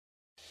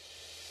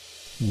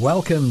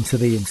Welcome to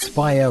the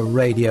Inspire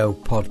Radio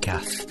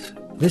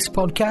podcast. This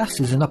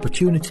podcast is an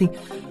opportunity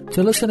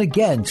to listen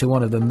again to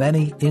one of the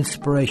many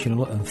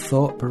inspirational and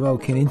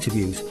thought-provoking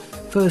interviews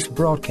first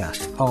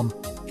broadcast on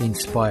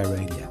Inspire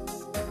Radio.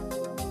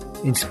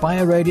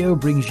 Inspire Radio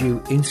brings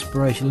you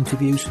inspirational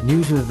interviews,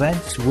 news of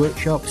events,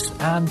 workshops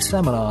and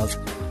seminars,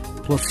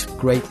 plus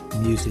great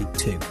music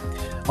too.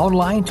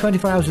 Online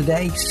 24 hours a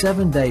day,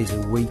 7 days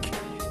a week,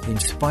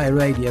 Inspire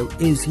Radio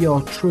is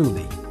your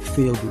truly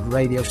feel-good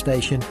radio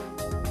station.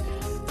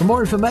 For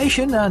more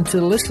information and to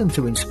listen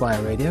to Inspire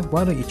Radio,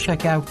 why don't you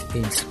check out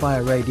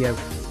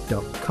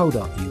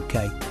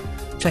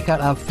inspireradio.co.uk. Check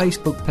out our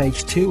Facebook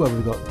page too, where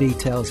we've got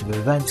details of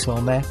events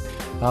on there.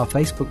 Our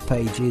Facebook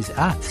page is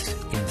at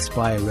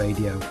Inspire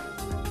Radio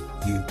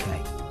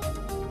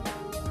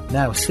UK.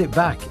 Now sit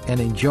back and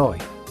enjoy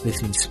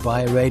this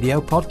Inspire Radio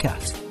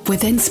podcast.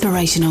 With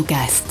inspirational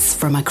guests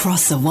from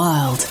across the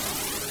world,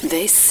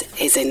 this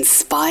is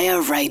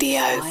Inspire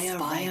Radio.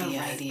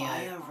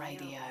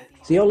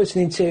 So you're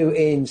listening to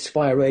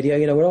Inspire Radio.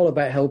 You know, we're all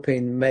about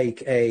helping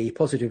make a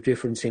positive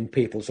difference in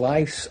people's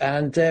lives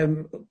and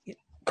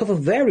cover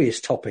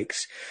various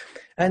topics.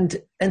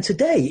 And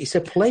today it's a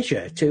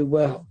pleasure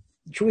to,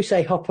 shall we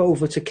say, hop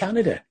over to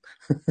Canada.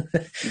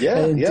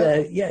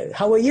 Yeah.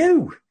 How are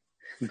you?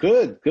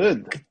 Good.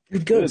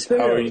 Spiro,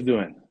 how are you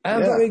doing?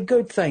 I'm very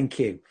good, thank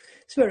you.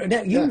 Spiro,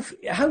 now,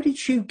 how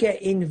did you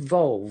get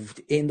involved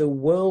in the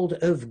world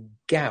of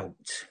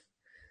gout?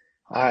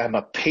 I'm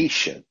a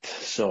patient,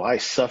 so I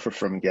suffer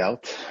from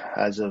gout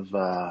as of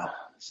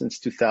since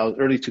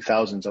early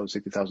 2000s, I would say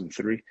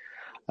 2003.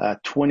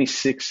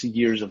 26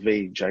 years of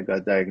age, I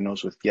got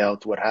diagnosed with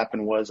gout. What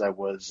happened was I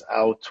was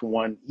out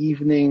one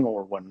evening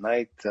or one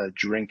night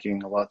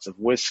drinking lots of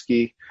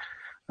whiskey,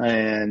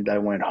 and I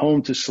went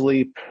home to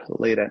sleep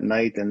late at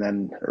night, and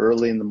then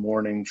early in the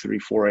morning, 3,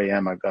 4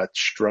 a.m., I got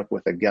struck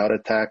with a gout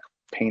attack,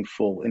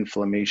 painful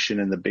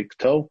inflammation in the big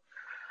toe.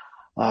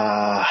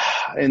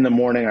 In the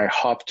morning, I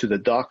hopped to the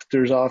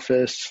doctor's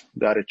office,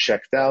 got it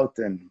checked out,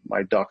 and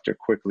my doctor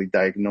quickly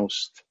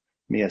diagnosed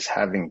me as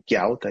having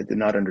gout. I did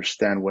not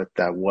understand what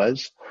that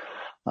was.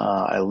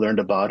 I learned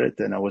about it,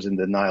 and I was in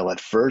denial at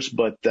first,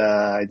 but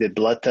I did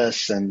blood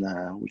tests, and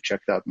we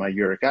checked out my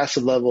uric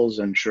acid levels,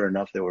 and sure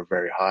enough, they were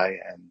very high,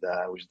 and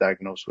I was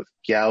diagnosed with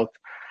gout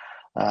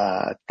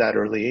at that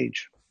early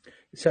age.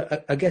 So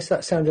I guess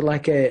that sounded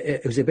like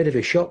it was a bit of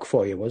a shock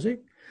for you, was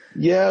it?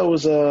 Yeah, it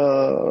was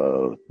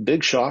a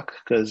big shock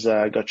because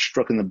I got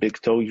struck in the big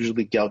toe.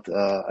 Usually gout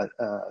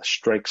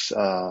strikes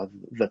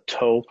the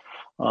toe,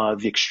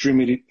 the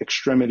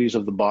extremities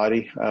of the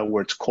body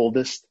where it's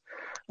coldest.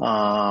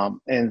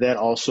 And then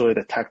also it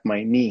attacked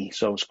my knee.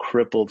 So I was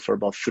crippled for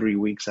about 3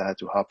 weeks. I had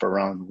to hop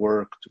around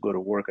work to go to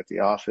work at the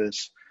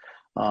office.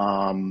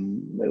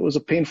 It was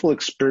a painful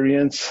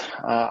experience.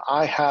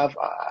 My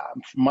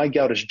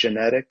gout is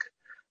genetic.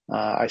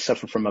 I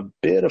suffer from a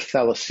bit of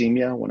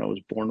thalassemia when I was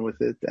born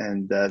with it,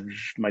 and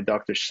my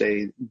doctors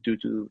say due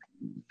to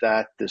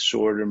that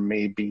disorder,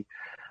 maybe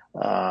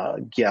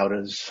gout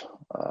is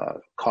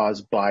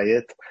caused by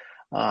it.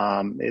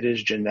 It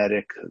is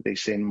genetic, they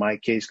say in my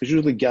case, because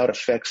usually gout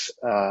affects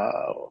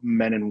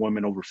men and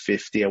women over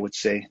 50, I would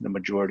say, the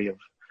majority of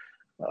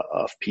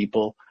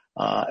people.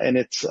 And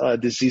it's a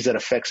disease that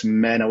affects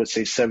men, I would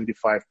say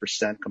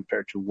 75%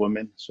 compared to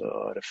women.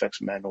 So it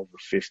affects men over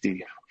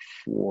 50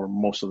 for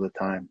most of the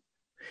time.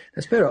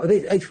 And Spiro,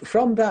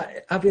 from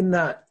that, having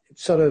that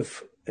sort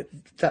of,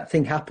 that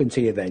thing happen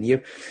to you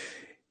then,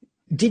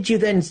 did you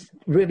then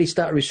really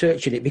start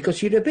researching it?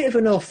 Because you're a bit of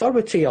an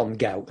authority on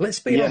gout, let's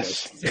be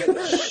honest.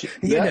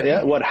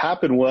 Yeah. What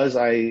happened was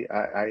I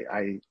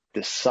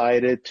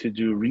decided to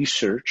do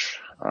research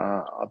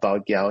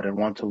about gout and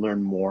want to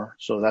learn more.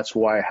 So that's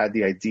why I had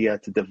the idea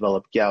to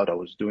develop gout. I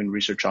was doing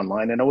research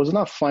online, and I was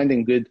not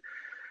finding good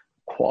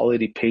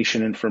quality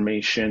patient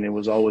information. It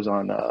was always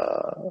on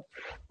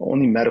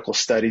only medical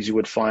studies you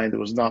would find. There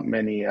was not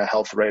many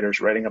health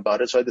writers writing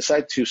about it. So I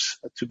decided to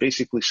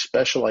basically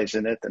specialize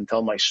in it and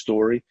tell my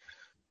story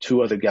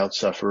to other gout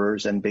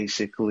sufferers and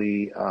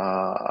basically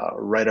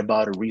write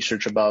about it,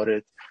 research about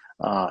it.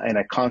 And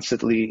I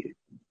constantly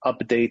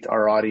update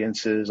our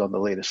audiences on the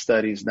latest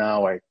studies.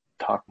 Now I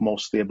talk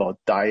mostly about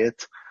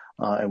diet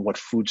and what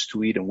foods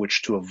to eat and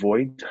which to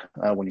avoid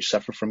when you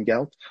suffer from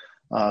gout.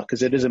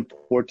 Because it is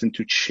important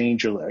to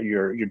change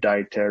your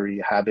dietary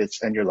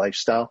habits and your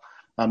lifestyle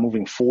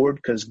moving forward,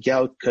 because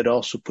gout could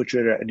also put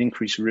you at an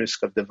increased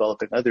risk of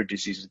developing other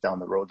diseases down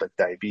the road, like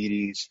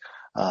diabetes,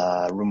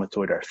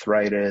 rheumatoid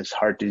arthritis,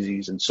 heart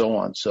disease, and so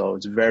on. So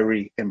it's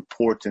very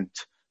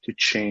important to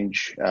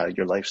change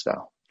your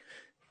lifestyle.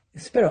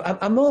 Spiro,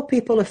 are more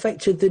people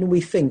affected than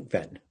we think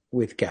then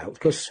with gout?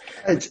 Because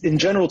in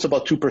general, it's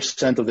about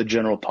 2% of the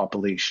general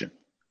population.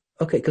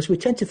 Okay, because we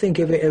tend to think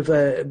of it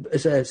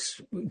as a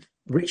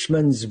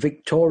Richmond's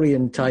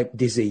Victorian type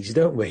disease,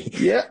 don't we?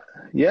 Yeah.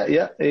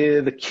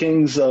 The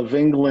kings of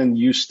England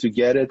used to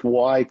get it.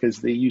 Why? Because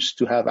they used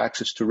to have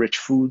access to rich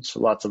foods,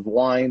 lots of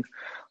wine,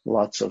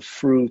 lots of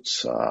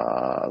fruits,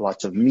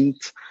 lots of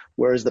meat.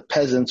 whereas the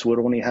peasants would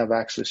only have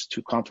access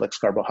to complex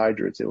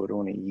carbohydrates. They would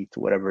only eat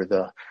whatever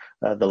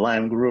the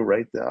land grew,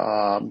 right?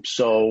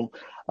 So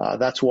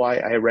that's why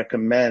I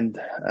recommend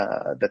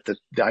that the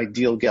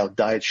ideal gout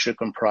diet should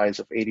comprise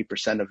of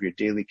 80% of your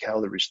daily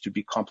calories to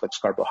be complex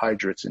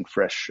carbohydrates in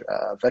fresh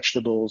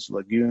vegetables,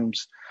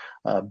 legumes,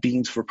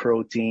 beans for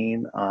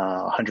protein,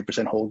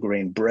 100% whole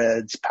grain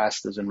breads,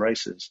 pastas, and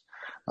rices.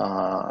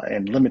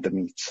 And limit the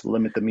meats.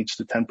 Limit the meats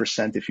to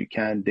 10% if you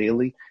can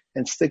daily,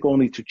 and stick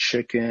only to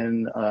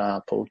chicken,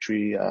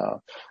 poultry,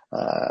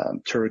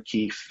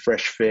 turkey,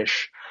 fresh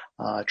fish.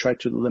 Try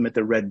to limit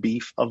the red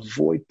beef.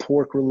 Avoid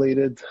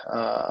pork-related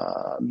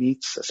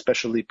meats,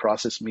 especially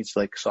processed meats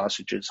like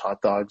sausages,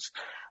 hot dogs.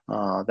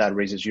 That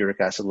raises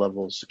uric acid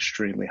levels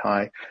extremely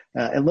high.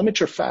 And limit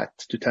your fat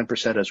to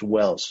 10% as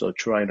well. So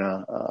try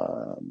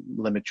to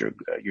limit your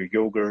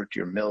yogurt,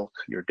 your milk,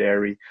 your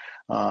dairy.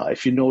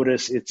 If you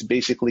notice, it's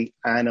basically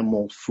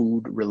animal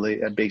food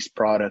based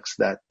products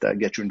that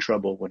get you in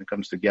trouble when it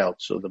comes to gout.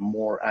 So the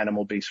more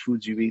animal-based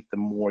foods you eat, the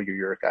more your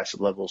uric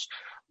acid levels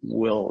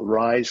will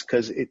rise,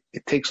 because it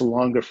takes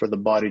longer for the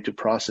body to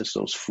process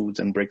those foods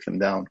and break them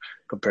down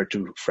compared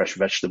to fresh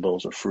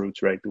vegetables or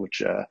fruits, right,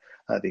 which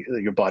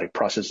your body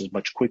processes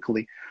much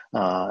quickly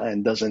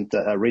and doesn't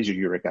raise your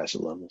uric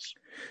acid levels.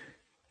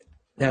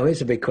 Now,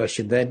 here's a big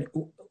question then.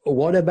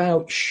 What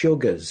about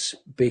sugars?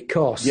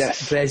 Because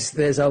yes,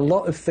 there's a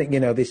lot of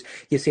things,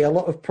 you see a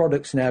lot of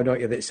products now, don't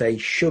you, that say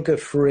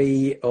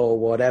sugar-free or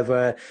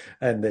whatever,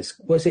 and is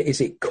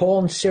it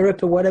corn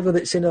syrup or whatever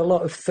that's in a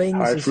lot of things?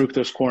 High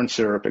fructose corn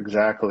syrup,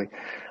 exactly.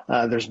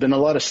 There's been a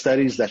lot of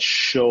studies that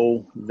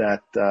show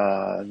that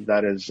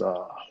that is a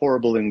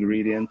horrible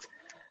ingredient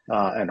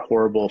and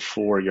horrible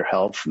for your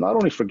health, not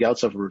only for gout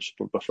sufferers,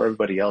 but for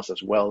everybody else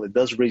as well. It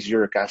does raise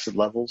uric acid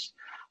levels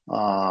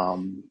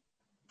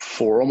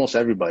for almost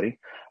everybody.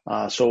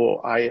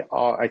 So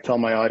I tell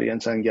my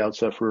audience and gout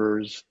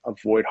sufferers,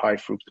 avoid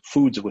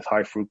foods with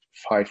high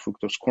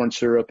fructose corn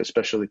syrup,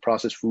 especially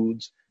processed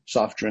foods,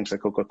 soft drinks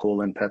like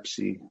Coca-Cola and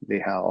Pepsi.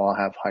 They all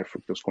have high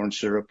fructose corn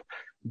syrup.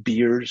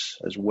 Beers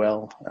as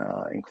well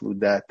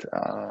include that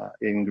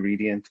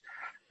ingredient,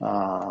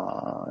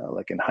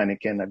 like in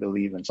Heineken, I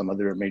believe, and some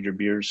other major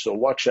beers. So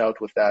watch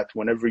out with that.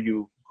 Whenever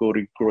you go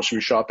to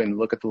grocery shopping,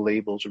 look at the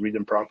labels, read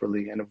them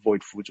properly, and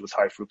avoid foods with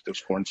high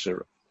fructose corn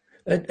syrup.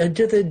 And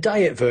do the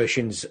diet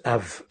versions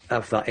have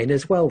that in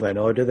as well then,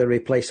 or do they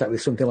replace that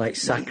with something like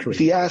saccharin?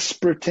 The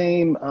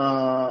aspartame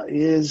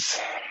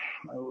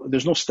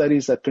there's no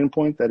studies that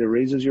pinpoint that it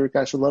raises uric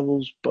acid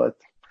levels, but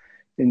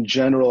in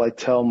general, I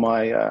tell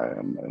my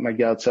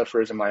gout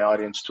sufferers and my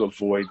audience to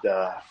avoid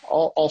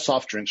all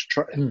soft drinks.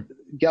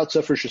 Gout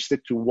sufferers should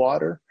stick to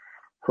water,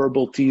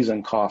 herbal teas,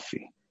 and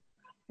coffee,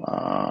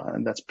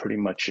 and that's pretty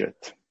much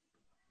it.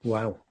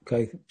 Wow.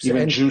 Okay.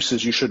 Even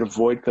juices you should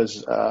avoid,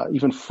 because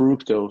even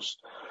fructose,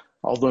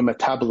 although it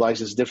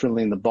metabolizes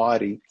differently in the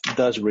body,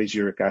 does raise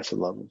uric acid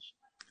levels.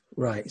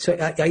 Right. So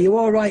are you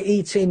all right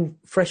eating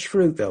fresh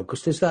fruit, though?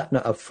 Because does that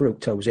not have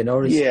fructose in?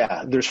 Or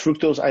yeah, there's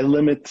fructose. I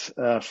limit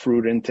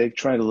fruit intake,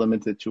 trying to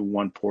limit it to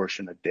one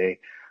portion a day,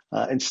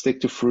 and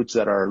stick to fruits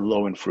that are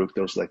low in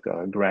fructose, like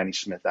a Granny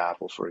Smith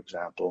apple, for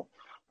example,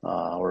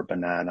 or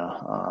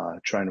banana.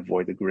 Trying to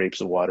avoid the grapes,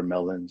 the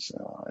watermelons,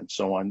 and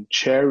so on.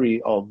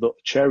 Cherry, although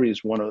cherry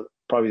is one of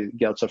probably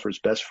gout sufferers'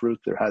 best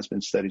fruit, there has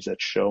been studies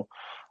that show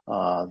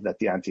that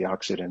the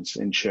antioxidants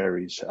in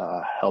cherries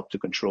help to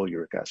control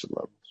uric acid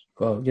levels.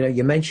 Well,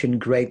 you mentioned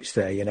grapes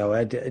there.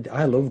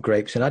 I love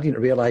grapes, and I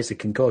didn't realize they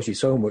can cause you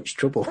so much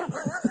trouble.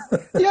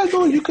 Yeah,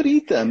 no, you could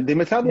eat them. They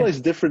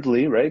metabolize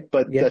differently, right?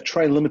 But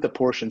try and limit the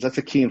portions. That's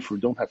the key in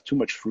fruit. Don't have too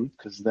much fruit,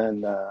 because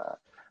then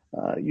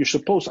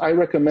I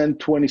recommend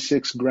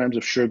 26 grams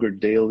of sugar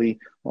daily,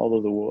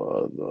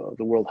 although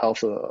the World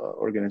Health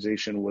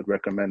Organization would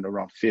recommend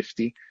around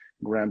 50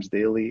 grams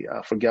daily.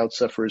 For gout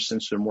sufferers,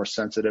 since they're more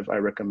sensitive, I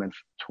recommend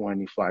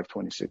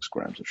 26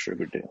 grams of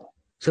sugar daily.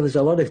 So there's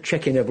a lot of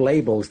checking of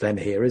labels then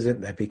here,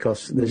 isn't there?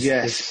 Because there's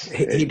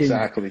hidden,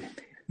 exactly.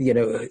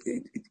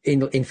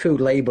 In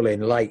food labeling,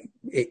 like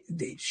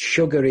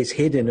sugar is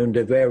hidden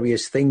under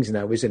various things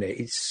now, isn't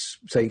it?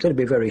 So you've got to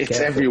be very careful.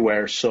 It's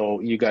everywhere, so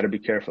you got to be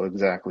careful.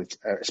 Exactly,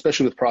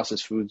 especially with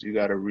processed foods, you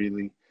got to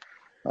really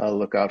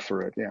look out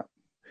for it. Yeah.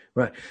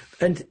 Right,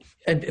 and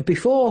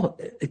before,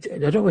 I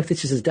don't know if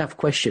this is a daft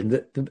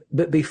question,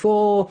 but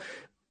before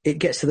it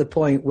gets to the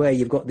point where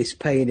you've got this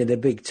pain in the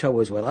big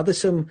toe as well, are there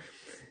some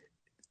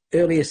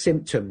earlier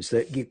symptoms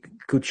that you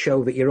could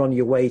show that you're on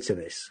your way to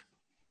this?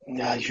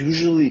 Yeah,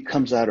 usually it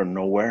comes out of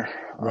nowhere,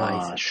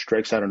 right?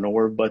 Strikes out of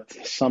nowhere, but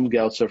some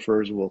gout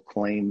sufferers will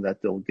claim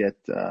that they'll get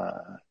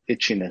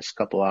itchiness a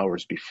couple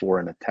hours before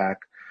an attack,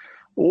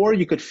 or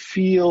you could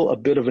feel a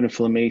bit of an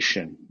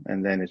inflammation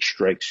and then it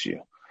strikes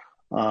you.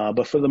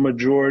 But for the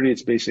majority,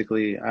 it's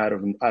basically out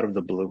of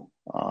the blue.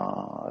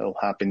 It'll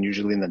happen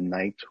usually in the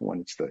night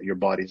when your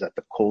body's at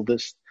the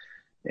coldest,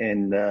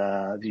 and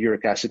the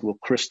uric acid will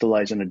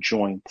crystallize in a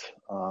joint,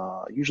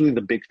 usually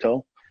the big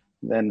toe.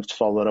 Then it's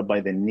followed up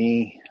by the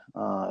knee,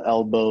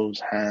 elbows,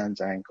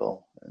 hands,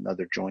 ankle, and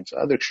other joints,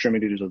 other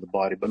extremities of the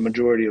body, but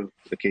majority of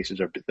the cases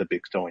are the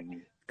big toe and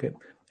knee. Okay.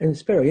 And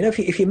Spiro,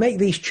 if you make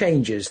these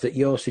changes that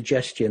your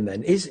suggestion,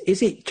 then is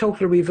it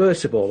totally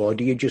reversible, or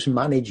do you just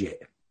manage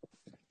it?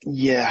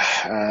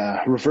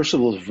 Yeah,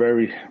 reversible is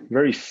very,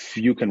 very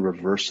few can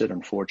reverse it,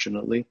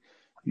 unfortunately.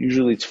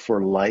 Usually it's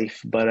for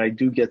life, but I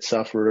do get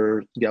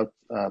gout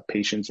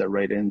patients that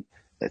write in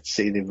that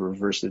say they've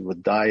reversed it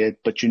with diet,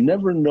 but you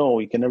never know.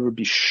 You can never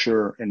be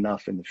sure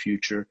enough in the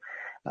future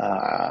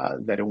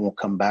that it won't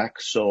come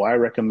back. So I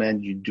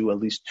recommend you do at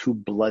least 2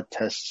 blood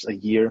tests a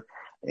year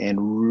and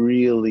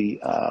really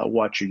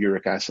watch your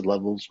uric acid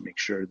levels. Make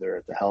sure they're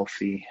at the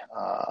healthy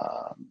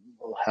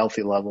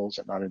levels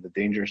and not in the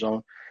danger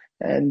zone.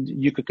 And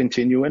you could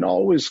continue, and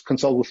always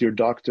consult with your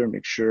doctor.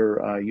 Make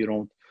sure you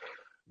don't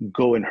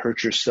go and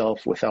hurt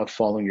yourself without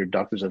following your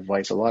doctor's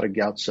advice. A lot of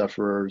gout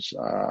sufferers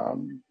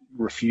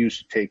refuse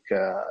to take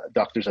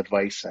doctor's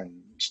advice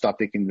and stop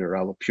taking their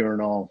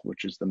allopurinol,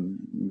 which is the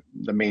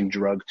main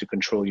drug to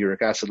control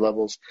uric acid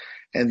levels.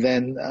 And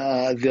then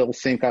they'll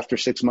think after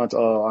 6 months,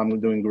 oh, I'm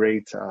doing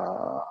great.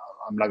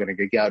 I'm not going to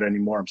get gout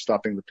anymore. I'm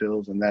stopping the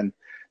pills. And then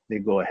they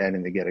go ahead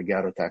and they get a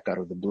gout attack out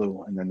of the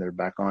blue, and then they're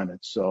back on it.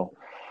 So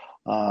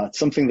it's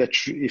something that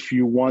if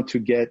you want to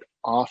get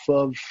off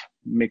of,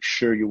 make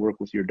sure you work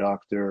with your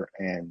doctor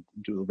and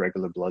do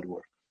regular blood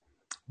work.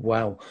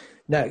 Wow.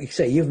 Now, you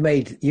say you've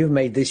made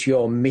this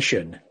your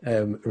mission,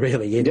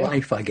 really, in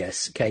life, I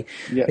guess. Okay.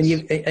 Yes.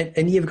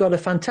 And you've got a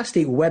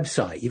fantastic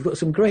website. You've got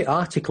some great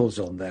articles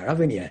on there,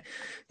 haven't you?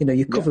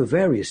 You cover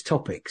various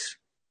topics.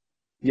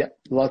 Yeah,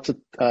 lots of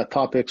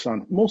topics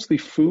on mostly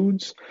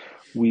foods.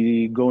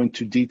 We go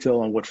into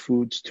detail on what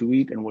foods to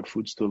eat and what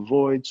foods to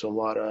avoid. So a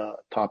lot of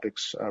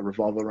topics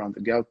revolve around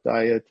the gout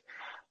diet.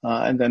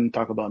 And then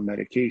talk about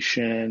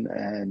medication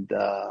and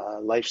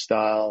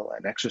lifestyle,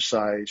 and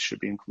exercise should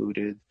be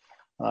included,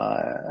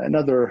 and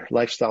other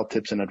lifestyle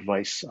tips and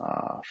advice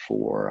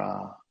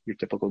for your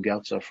typical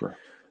gout sufferer.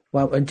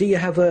 Wow! And do you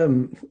have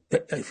do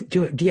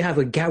you have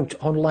a gout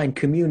online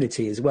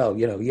community as well?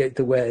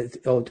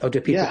 Or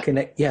do people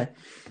connect? Yeah.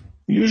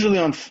 Usually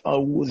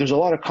there's a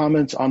lot of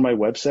comments on my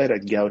website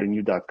at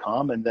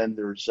goutandyou.com, and then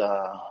there's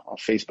on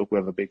Facebook we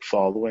have a big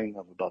following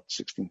of about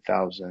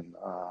 16,000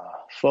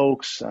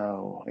 folks,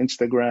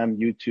 Instagram,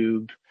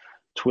 YouTube,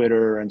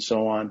 Twitter, and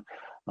so on.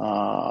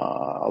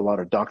 A lot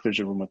of doctors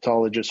and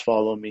rheumatologists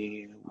follow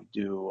me. We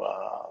do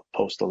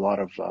post a lot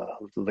of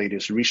the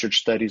latest research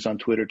studies on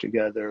Twitter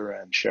together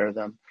and share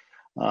them.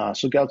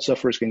 So gout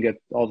sufferers can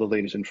get all the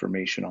latest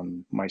information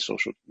on my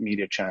social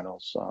media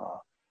channels.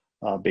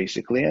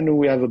 Basically. And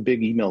we have a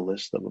big email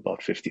list of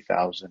about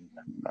 50,000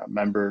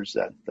 members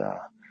that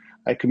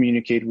I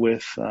communicate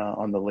with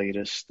on the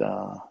latest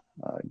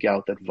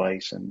gout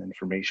advice and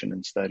information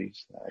and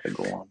studies that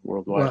go on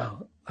worldwide.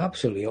 Wow,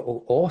 absolutely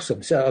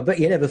awesome. So I bet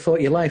you never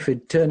thought your life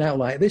would turn out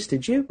like this,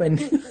 did you?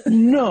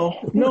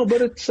 No,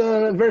 but it's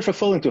very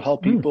fulfilling to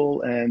help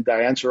people, and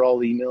I answer all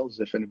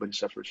emails. If anybody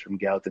suffers from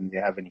gout and they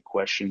have any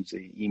questions,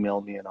 they email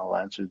me and I'll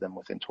answer them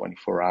within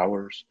 24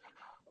 hours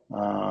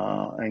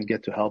and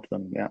get to help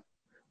them, yeah.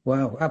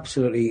 Wow,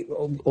 absolutely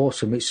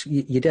awesome.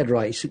 You're dead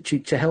right.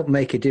 To help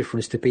make a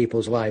difference to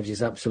people's lives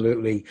is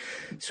absolutely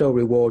so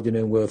rewarding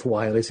and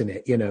worthwhile, isn't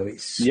it?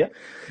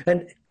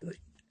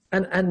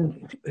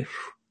 And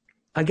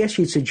I guess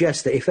you'd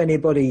suggest that if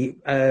anybody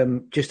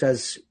just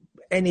has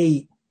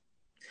any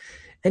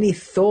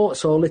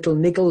thoughts or little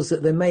niggles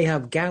that they may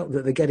have gout,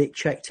 that they get it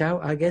checked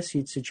out. I guess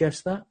you'd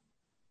suggest that.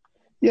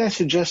 Yeah, I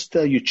suggest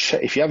you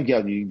check. If you have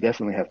gout, you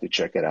definitely have to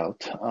check it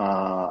out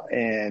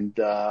and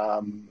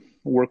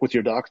work with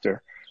your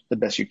doctor the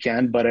best you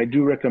can. But I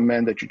do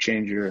recommend that you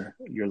change your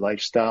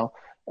lifestyle.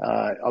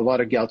 A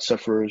lot of gout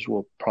sufferers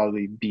will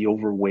probably be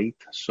overweight,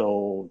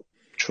 so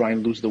try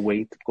and lose the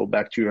weight. Go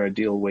back to your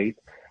ideal weight.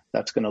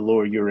 That's going to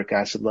lower uric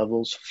acid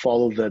levels.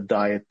 Follow the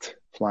diet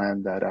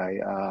plan that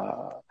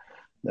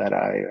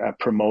I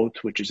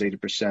promote, which is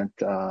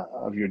 80%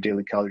 of your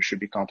daily calories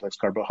should be complex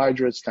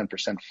carbohydrates,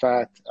 10%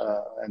 fat,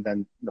 and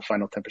then the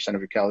final 10%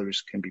 of your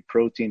calories can be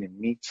protein and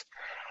meats.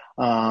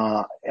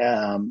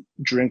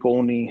 Drink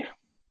only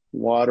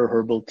water,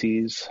 herbal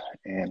teas,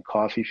 and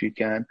coffee if you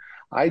can.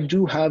 I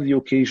do have the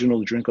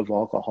occasional drink of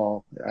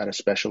alcohol at a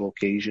special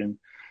occasion,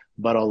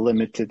 but I'll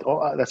limit it.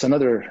 Oh, that's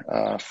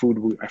another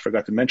food I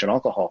forgot to mention,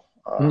 alcohol.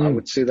 I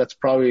would say that's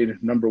probably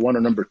number 1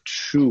 or number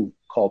 2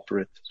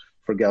 culprit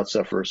for gout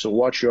sufferers. So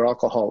watch your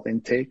alcohol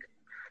intake.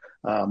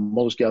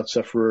 Most gout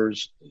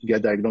sufferers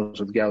get diagnosed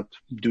with gout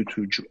due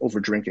to over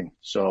drinking.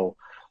 So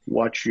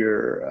watch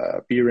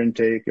your beer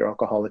intake, your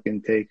alcoholic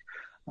intake.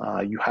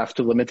 You have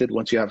to limit it.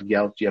 Once you have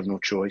gout, you have no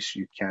choice.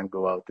 You can't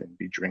go out and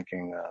be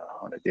drinking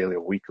on a daily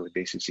or weekly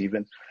basis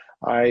even.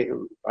 I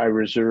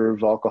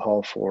reserve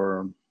alcohol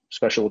for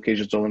special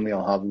occasions only.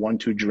 I'll have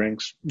 1-2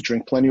 drinks.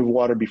 Drink plenty of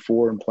water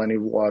before and plenty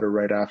of water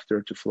right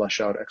after to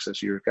flush out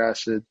excess uric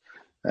acid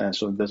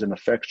so it doesn't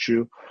affect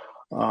you.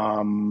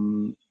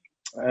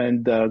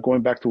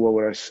 going back to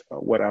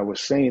what I was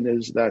saying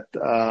is that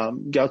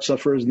gout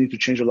sufferers need to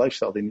change their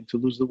lifestyle. They need to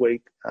lose the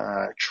weight,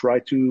 try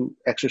to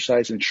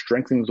exercise and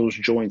strengthen those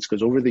joints,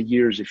 because over the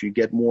years, if you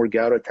get more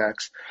gout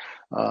attacks,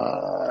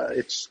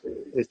 it's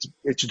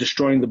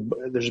destroying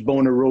there's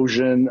bone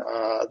erosion,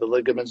 the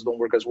ligaments don't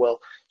work as well.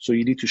 So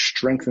you need to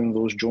strengthen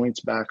those joints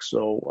back.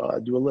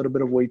 So do a little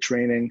bit of weight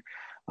training.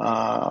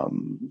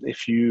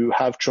 If you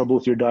have trouble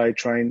with your diet,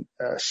 try and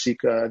seek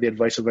the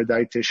advice of a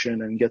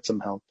dietitian and get some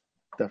help.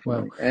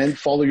 Definitely. Wow. And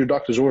follow your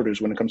doctor's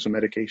orders when it comes to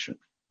medication.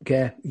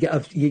 Yeah,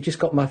 you just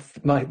got my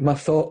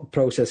thought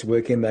process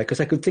working there, because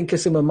I could think of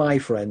some of my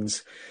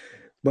friends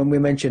when we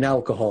mention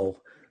alcohol.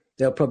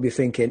 They'll probably be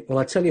thinking, well,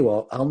 I tell you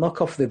what, I'll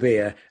knock off the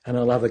beer and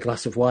I'll have a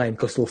glass of wine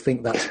because they'll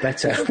think that's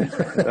better.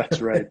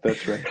 That's right.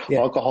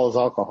 Yeah. Alcohol is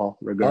alcohol,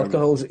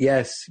 regardless.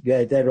 Yes,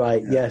 yeah, they're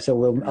right. Yeah,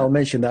 so I'll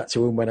mention that to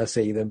them when I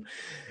see them.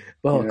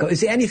 Well, yeah.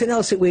 Is there anything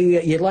else that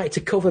you'd like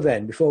to cover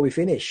then before we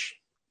finish?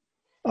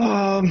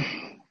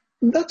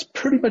 That's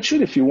pretty much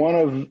it. If you want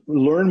to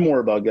learn more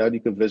about gout,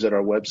 you can visit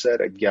our website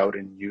at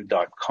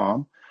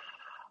goutandyou.com.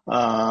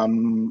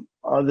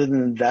 Other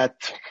than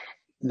that,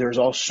 there's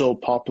also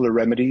popular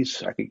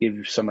remedies. I could give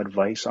you some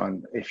advice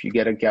on if you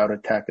get a gout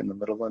attack in the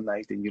middle of the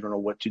night and you don't know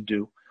what to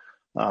do.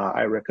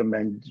 I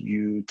recommend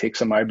you take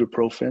some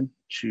ibuprofen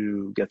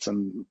to get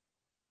some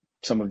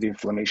of the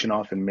inflammation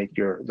off and make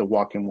the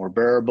walking more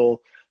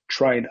bearable.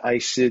 Try and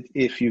ice it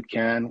if you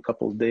can, a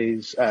couple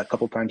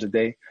times a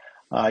day.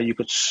 You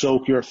could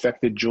soak your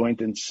affected joint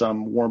in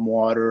some warm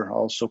water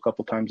also a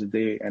couple times a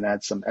day and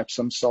add some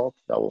Epsom salt.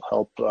 That will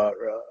help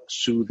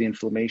soothe the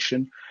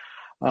inflammation.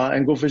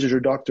 And go visit your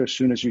doctor as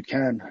soon as you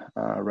can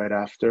right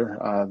after.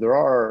 There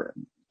are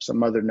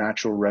some other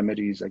natural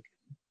remedies like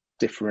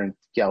different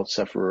gout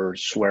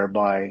sufferers swear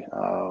by.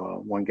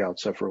 One gout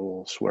sufferer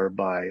will swear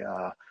by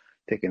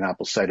taking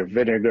apple cider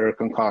vinegar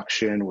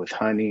concoction with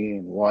honey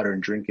and water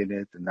and drinking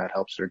it, and that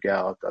helps their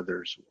gout.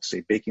 Others will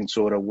say baking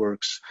soda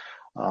works.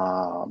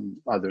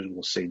 Others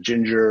will say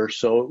ginger.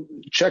 So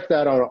check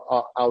that out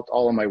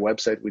all on my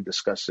website. We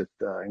discuss it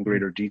in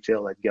greater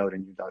detail at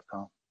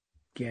goutandyou.com.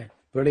 Yeah,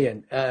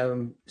 brilliant.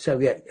 So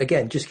yeah,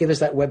 again, just give us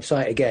that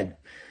website again.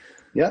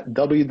 Yeah,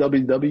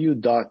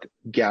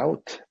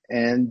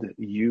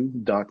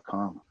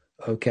 www.goutandyou.com.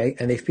 Okay,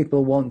 and if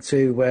people want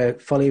to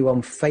follow you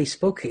on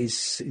Facebook,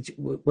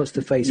 what's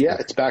the Facebook? Yeah,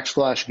 it's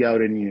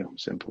 /GoutAndYou,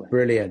 simply.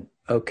 Brilliant.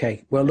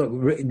 Okay. Well, look,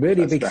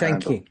 really big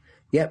thank you.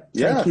 Yep.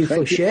 Thank you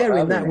for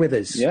sharing that with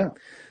us. Yeah.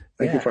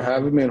 Thank you for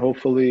having me, and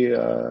hopefully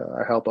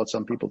I help out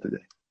some people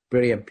today.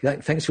 Brilliant.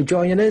 Thanks for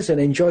joining us,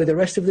 and enjoy the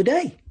rest of the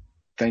day.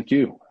 Thank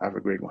you. Have a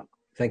great one.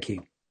 Thank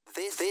you.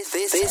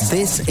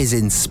 This is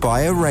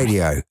Inspire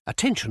Radio.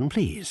 Attention,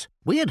 please.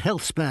 We at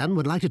HealthSpan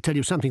would like to tell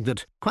you something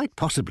that quite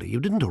possibly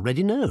you didn't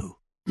already know.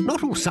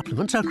 Not all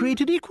supplements are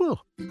created equal.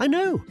 I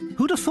know.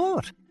 Who'd have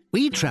thought?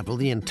 We travel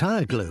the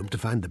entire globe to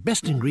find the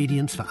best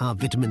ingredients for our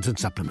vitamins and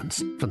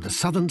supplements. From the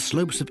southern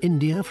slopes of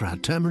India for our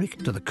turmeric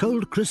to the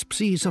cold, crisp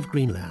seas of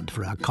Greenland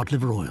for our cod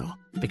liver oil.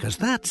 Because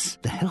that's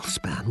the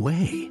HealthSpan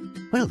way.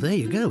 Well, there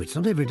you go. It's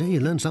not every day you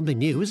learn something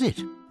new, is it?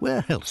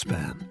 We're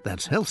HealthSpan.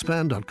 That's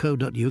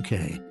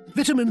healthspan.co.uk.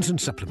 Vitamins and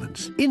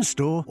supplements,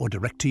 in-store or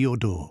direct to your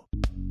door.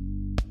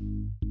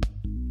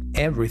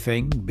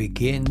 Everything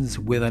begins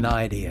with an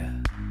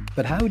idea.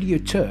 But how do you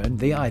turn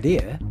the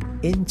idea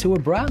into a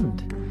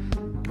brand?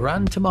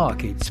 Brand to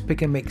Market's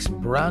Pick and Mix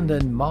brand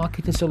and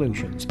marketing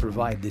solutions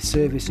provide the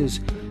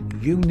services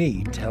you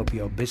need to help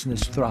your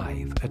business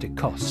thrive at a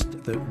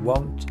cost that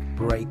won't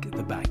break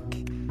the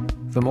bank.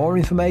 For more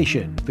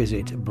information,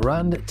 visit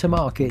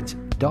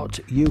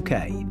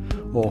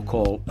brandtomarket.uk or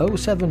call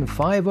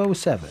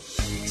 07507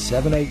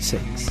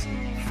 786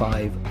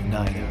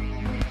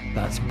 590.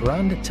 That's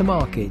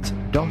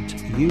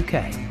brandtomarket.uk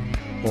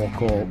or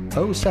call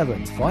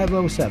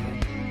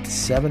 07507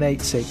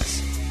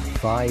 786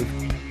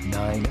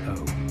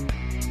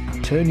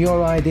 590. Turn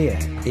your idea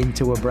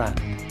into a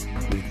brand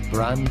with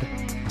Brand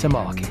to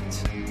Market.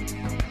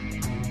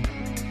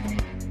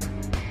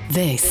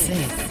 This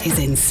is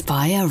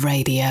Inspire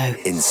Radio.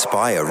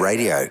 Inspire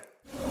Radio.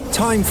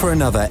 Time for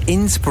another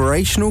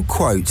inspirational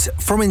quote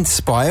from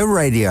Inspire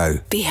Radio.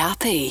 Be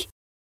happy.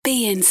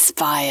 Be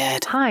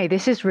inspired. Hi,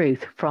 this is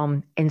Ruth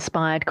from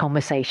Inspired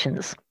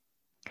Conversations.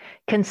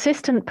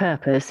 Consistent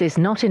purpose is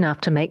not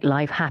enough to make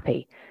life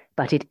happy,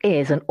 but it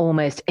is an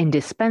almost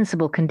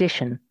indispensable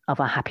condition of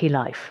a happy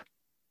life.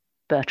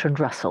 Bertrand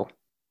Russell.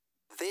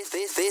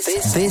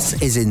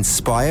 This is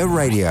Inspire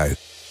Radio.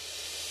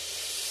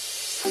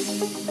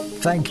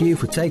 Thank you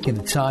for taking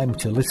the time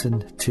to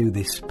listen to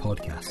this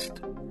podcast.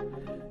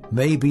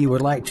 Maybe you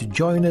would like to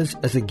join us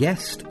as a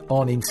guest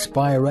on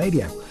Inspire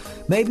Radio.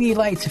 Maybe you'd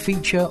like to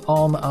feature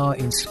on our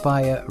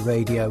Inspire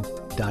Radio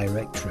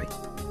directory.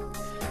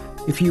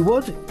 If you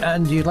would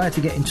and you'd like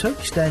to get in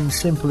touch, then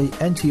simply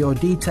enter your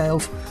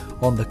details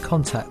on the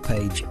contact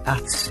page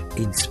at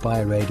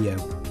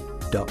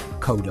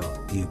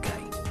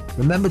inspireradio.co.uk.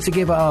 Remember to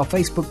give our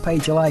Facebook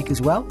page a like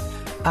as well,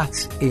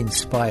 at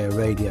Inspire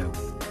Radio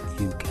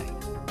UK.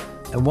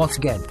 And once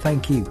again,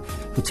 thank you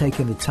for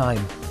taking the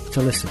time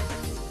to listen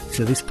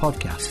to this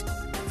podcast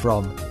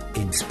from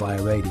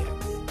Inspire Radio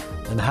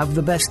and have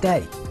the best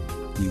day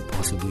you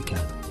possibly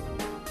can.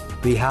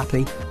 Be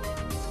happy,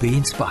 be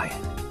inspired.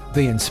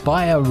 The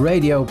Inspire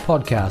Radio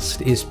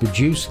podcast is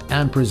produced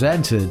and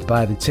presented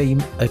by the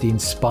team at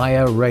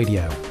Inspire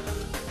Radio.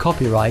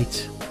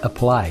 Copyright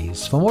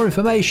applies. For more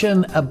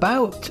information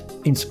about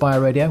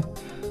Inspire Radio,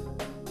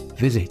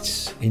 visit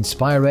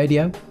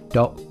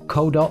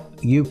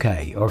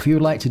inspireradio.co.uk, or if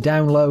you'd like to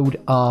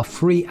download our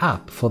free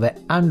app for the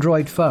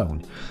Android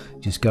phone,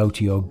 just go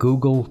to your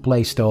Google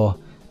Play Store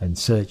and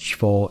search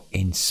for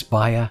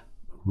Inspire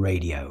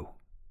Radio.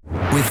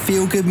 With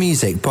feel-good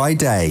music by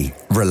day,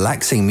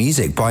 relaxing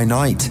music by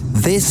night,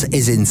 this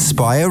is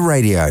Inspire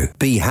Radio.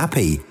 Be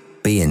happy,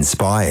 be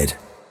inspired.